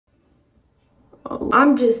Oh,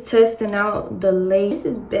 I'm just testing out the lace.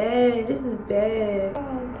 This is bad. This is bad.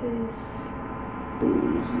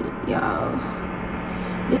 Y'all.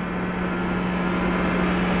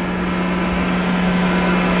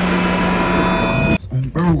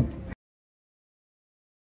 Bro.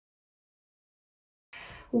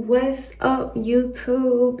 What's up,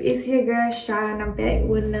 YouTube? It's your girl Shy and I'm back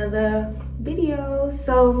with another video.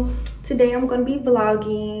 So today I'm gonna be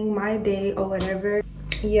vlogging my day or whatever.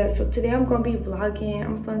 Yeah, so today I'm gonna be vlogging.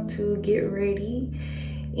 I'm going to get ready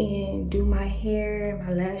and do my hair,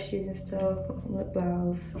 my lashes and stuff, lip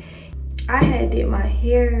gloss. I had did my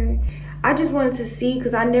hair. I just wanted to see,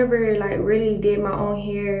 because I never like really did my own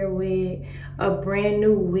hair with a brand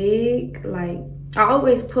new wig. Like I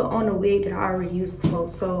always put on a wig that I already used before.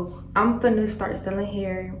 So I'm gonna start selling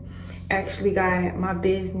hair. Actually got my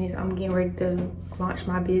business. I'm getting ready to launch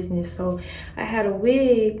my business. So I had a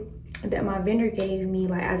wig that my vendor gave me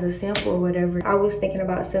like as a sample or whatever. I was thinking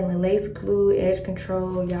about selling lace glue, edge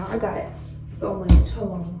control. Y'all, I got so much.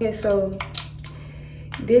 Hold on. Okay, so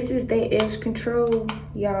this is the edge control.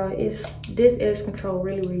 Y'all, this edge control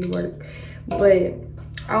really work, but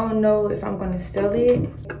I don't know if I'm gonna sell it.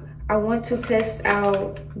 I want to test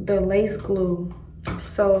out the lace glue.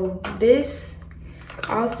 So this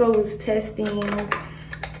also was testing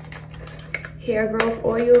hair growth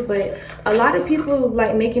oil, but a lot of people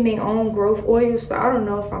like making their own growth oil, so I don't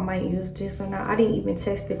know if I might use this or not. I didn't even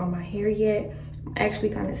test it on my hair yet. I'm actually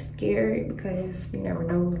kind of scared because you never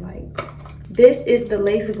know. Like, this is the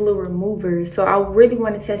lace glue remover, so I really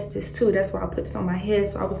want to test this too. That's why I put this on my head.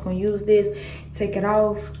 So I was going to use this, take it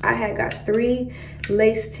off. I had got 3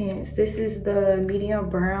 lace tints. This is the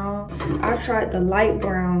medium brown. I tried the light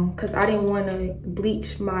brown because I didn't want to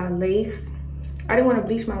bleach my lace. I didn't want to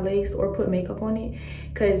bleach my lace or put makeup on it,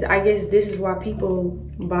 because I guess this is why people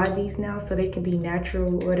buy these now, so they can be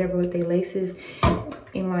natural or whatever with their laces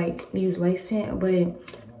and like use lace tint. But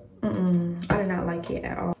I did not like it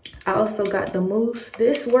at all. I also got the mousse.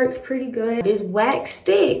 This works pretty good. This wax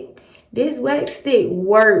stick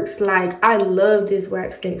works. Like, I love this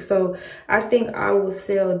wax stick. So I think I will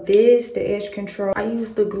sell this, the edge control. I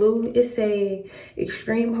use the glue. It's a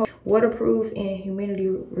extreme waterproof and humidity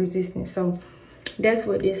resistant. So that's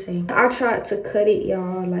what this is. I tried to cut it,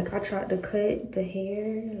 y'all. Like, I tried to cut the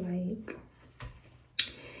hair. Like,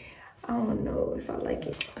 I don't know if I like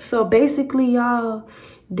it. So basically, y'all,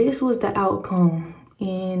 this was the outcome.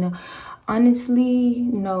 And honestly,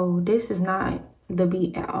 no, this is not the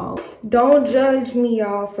beat at all. Don't judge me,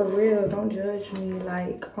 y'all, for real. Don't judge me.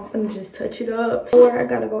 Like, I'm gonna just touch it up. Or I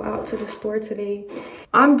gotta go out to the store today.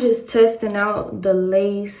 I'm just testing out the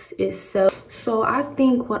lace itself. So I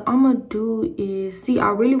think what I'm gonna do is, see, I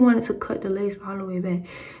really wanted to cut the lace all the way back.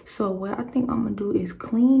 So what I think I'm gonna do is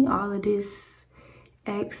clean all of this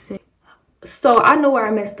excess. So I know where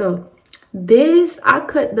I messed up. This, I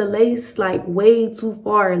cut the lace like way too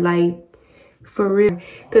far, like for real,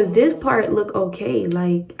 because this part look okay.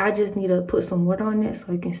 Like, I just need to put some water on it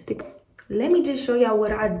so it can stick. Let me just show y'all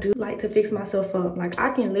what I do like to fix myself up. Like,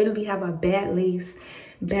 I can literally have a bad lace,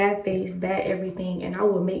 bad face, bad everything, and I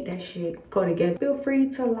will make that shit go together. Feel free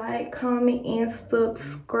to like, comment, and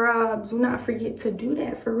subscribe. Do not forget to do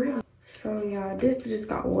that, for real. So y'all, this just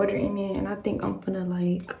got water in it, and I think I'm gonna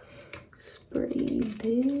like spray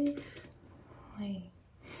this. Like,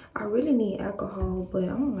 I really need alcohol, but I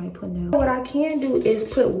don't like putting that. What I can do is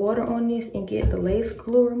put water on this and get the lace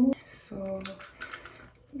glue removed. So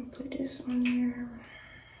I'm gonna put this on there.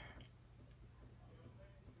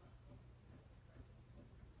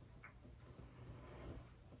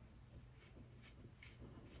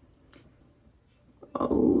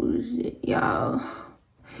 Oh shit, y'all,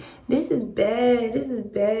 this is bad. This is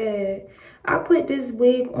bad. I put this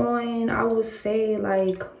wig on, I would say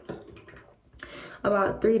like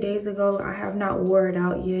about 3 days ago. I have not wore it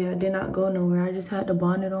out yet. I did not go nowhere. I just had the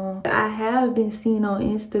bonnet on. I have been seeing on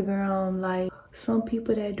Instagram like some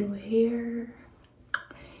people that do hair,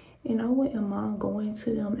 and I wouldn't mind going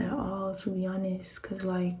to them at all, to be honest, because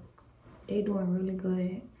like they doing really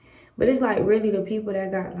good. But it's like really the people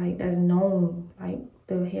that got like, that's known, like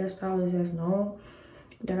the hairstylists that's known,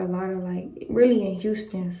 that a lot of like really in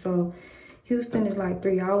Houston. So Houston is like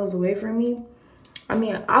 3 hours away from me. I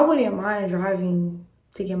mean, I wouldn't mind driving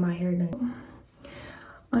to get my hair done.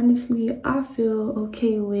 Honestly, I feel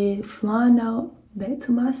okay with flying out back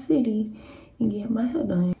to my city and getting my hair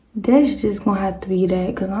done. That's just gonna have to be that,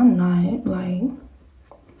 because I'm not like,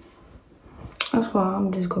 that's why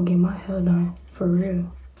I'm just gonna get my hair done, for real.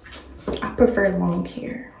 I prefer long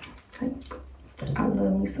hair. Like, I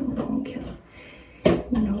love me some long hair.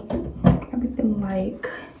 You know, I be feeling like,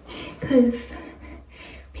 because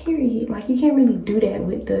Period. Like, you can't really do that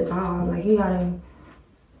with the bob. Like, you gotta,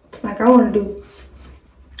 like, I want to do,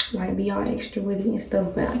 like, be all extra with it and stuff,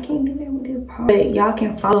 but I can't do that with this bob. But y'all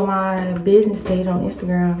can follow my business page on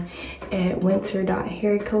Instagram at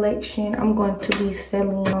winter.haircollection. I'm going to be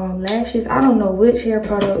selling lashes. I don't know which hair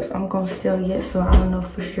products I'm going to sell yet, so I don't know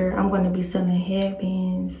for sure. I'm going to be selling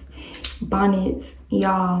headbands, bonnets.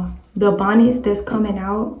 Y'all, the bonnets that's coming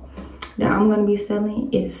out that I'm going to be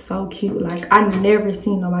selling is so cute. Like, I never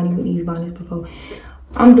seen nobody with these bonnets before.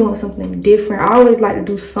 I'm doing something different. I always like to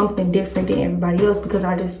do something different than everybody else because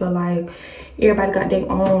I just feel like everybody got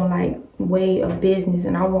their own like way of business,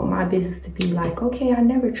 and I want my business to be like, okay, I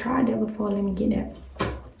never tried that before, let me get that.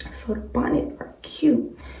 So the bonnets are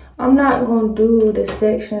cute. I'm not gonna do the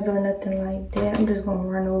sections or nothing like that. I'm just gonna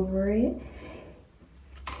run over it,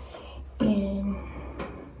 and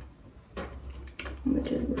I'm gonna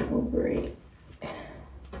just run over it.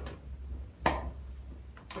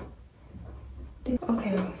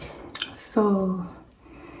 Okay, so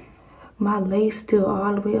my lace still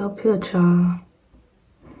all the way up here, y'all.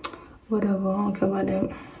 Whatever, I don't care about that.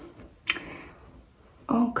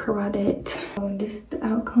 I don't care about that. This is the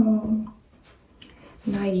outcome.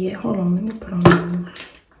 Not yet. Hold on, let me put on.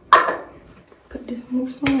 Put this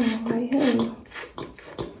mousse on right here.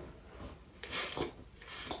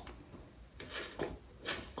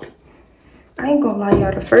 I ain't gonna lie,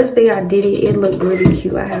 y'all. The first day I did it, it looked really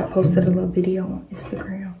cute. I had posted a little video on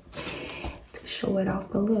Instagram to show it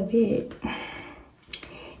off a little bit.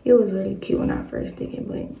 It was really cute when I first did it,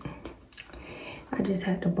 but I just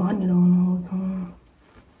had the bonnet on the whole time.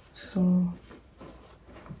 So,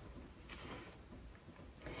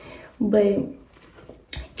 but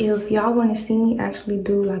if y'all want to see me actually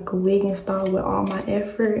do like a wig install with all my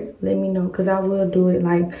effort, let me know, because I will do it.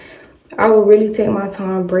 Like, I will really take my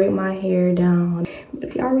time, braid my hair down. But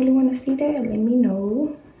if y'all really want to see that, let me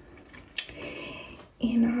know,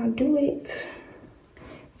 and I'll do it.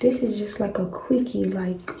 This is just like a quickie,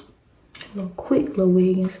 like a quick little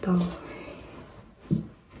wig install.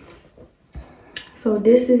 So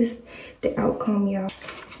this is the outcome, y'all.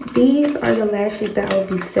 These are the lashes that I'll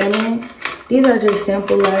be selling. These are just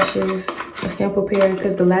sample lashes, a sample pair,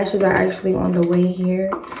 because the lashes are actually on the way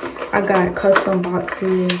here. I got custom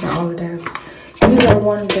boxes and all of that. These are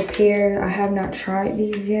one of the pair. I have not tried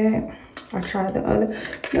these yet. I tried the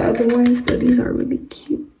other ones, but these are really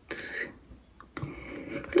cute.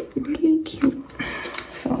 They're really cute.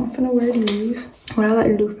 So I'm gonna wear these. What I like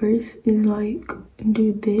to do first is like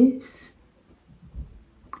do this.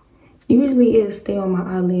 Usually it'll stay on my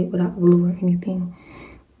eyelid without glue or anything,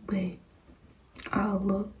 but I'll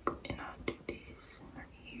look and I'll do this right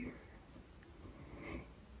here,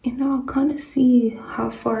 and I'll kind of see how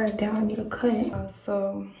far down I need to cut.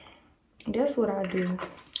 So that's what I do.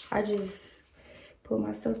 I just put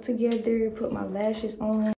myself together, put my lashes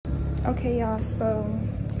on. Okay, y'all, so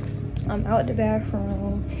I'm out the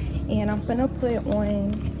bathroom and I'm gonna put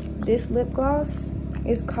on this lip gloss.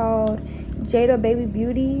 It's called Jada Baby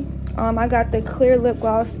Beauty. I got the clear lip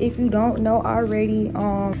gloss. If you don't know already,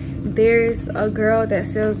 there's a girl that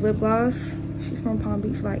sells lip gloss. She's from Palm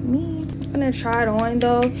Beach like me. I'm gonna try it on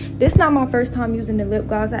though. This is not my first time using the lip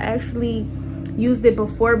gloss. I actually used it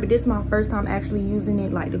before, but this is my first time actually using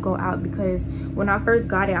it like to go out, because when I first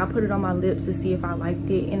got it, I put it on my lips to see if I liked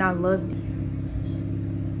it, and I loved it.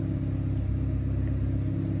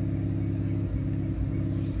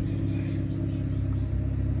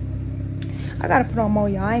 I gotta put on more,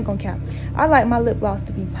 y'all. I ain't gonna cap. I like my lip gloss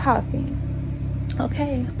to be popping.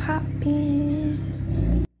 Okay, popping.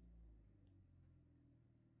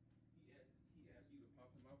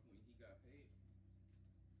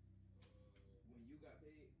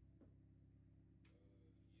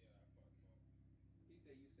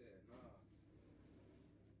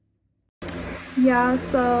 Yeah,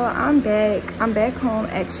 so I'm back home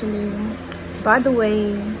actually. By the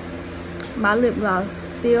way, my lip gloss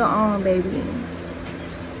still on, baby,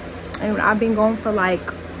 and I've been going for like,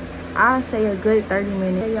 I'd say a good 30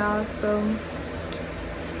 minutes. Hey y'all, so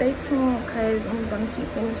stay tuned because I'm gonna keep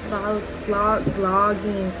finished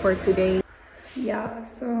vlogging for today. Yeah,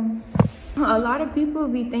 so a lot of people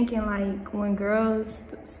be thinking like when girls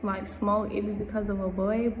like smoke, it be because of a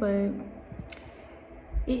boy, but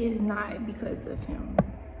it is not because of him.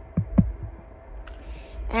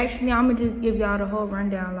 Actually, I'm gonna just give y'all the whole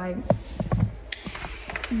rundown. Like,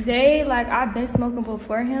 Zay, like, I've been smoking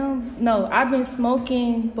before him. No, I've been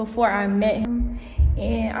smoking before I met him.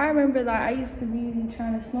 And I remember, like, I used to be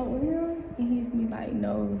trying to smoke with him, and he used to be like,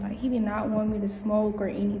 no, like, he did not want me to smoke or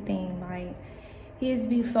anything. Like, he used to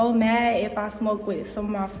be so mad if I smoked with some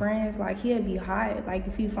of my friends. Like, he'd be hot, like,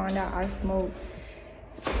 if he found out I smoked.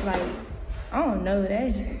 Like, I don't know,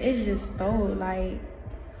 it's just so like,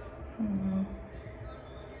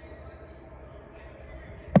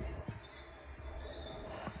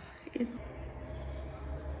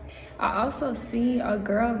 I also see a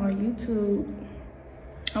girl on YouTube,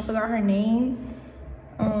 I forgot her name.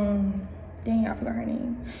 Dang, I forgot her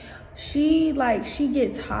name. She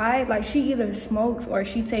gets high, like she either smokes or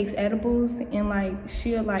she takes edibles, and like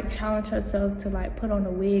she'll like challenge herself to like put on a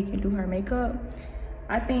wig and do her makeup.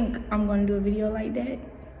 I think I'm gonna do a video like that.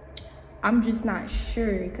 I'm just not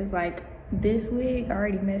sure, because like this wig, I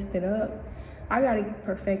already messed it up. I gotta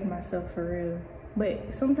perfect myself for real.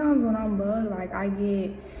 But sometimes when I'm bugged, like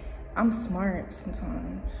I'm smart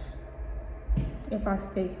sometimes if I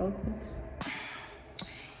stay focused.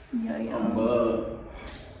 Yeah. I'm bugged.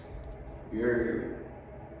 You're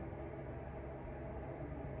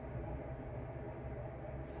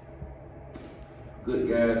good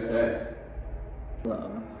gas pack.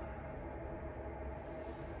 Well,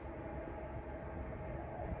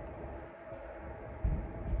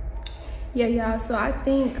 yeah, y'all. So I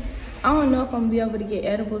think, I don't know if I'm gonna be able to get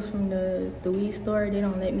edibles from the weed store. They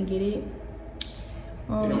don't let me get it.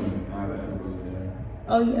 They don't even have edibles there.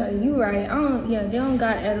 Oh yeah, you right. They don't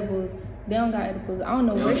got edibles. They don't got edibles. I don't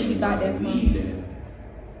know where she got that from.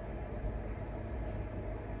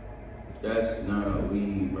 That's not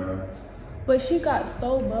weed, bro. But she got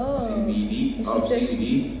so bugged. CBD? Oh,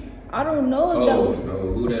 CBD? I don't know if that was...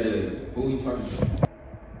 Oh, who that is? Who you talking to?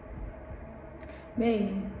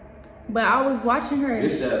 Babe. But I was watching her.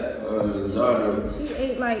 It's that Zara. She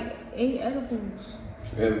ate like 8 edibles.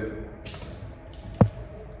 Yeah.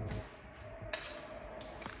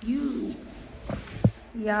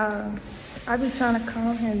 Yeah, I be trying to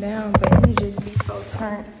calm him down, but he just be so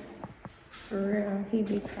turned. For real, he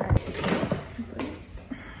be turned.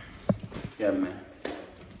 Yeah, man.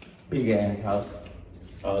 Big ass house.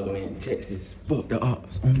 All the way in Texas. Fuck the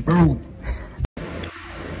ops. I'm broke.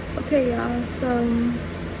 Okay, y'all, so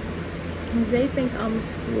they think I'm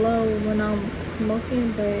slow when I'm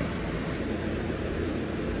smoking, but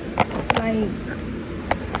like,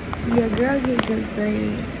 your girl get good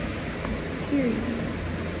grades, period.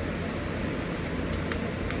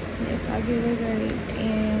 Yes, I get good grades,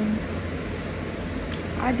 and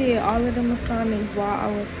I did all of them assignments while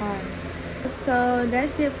I was high. So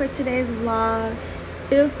that's it for today's vlog.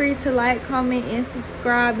 Feel free to like, comment, and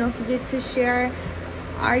subscribe. Don't forget to share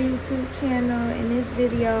our YouTube channel in this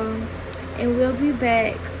video, and we'll be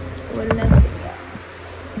back with another video.